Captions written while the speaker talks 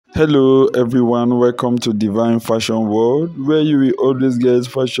Hello everyone, welcome to Divine Fashion World, where you will always get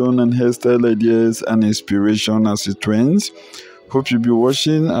fashion and hairstyle ideas and inspiration as it trends. Hope you'll be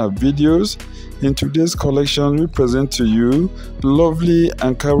watching our videos. In today's collection, we present to you lovely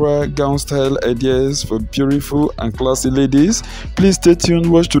Ankara gown style ideas for beautiful and classy ladies. Please stay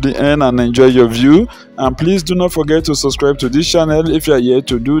tuned, watch to the end and enjoy your view. And please do not forget to subscribe to this channel if you are yet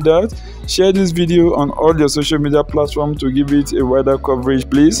to do that. Share this video on all your social media platforms to give it a wider coverage.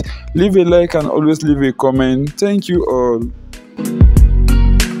 Please leave a like and always leave a comment. Thank you all.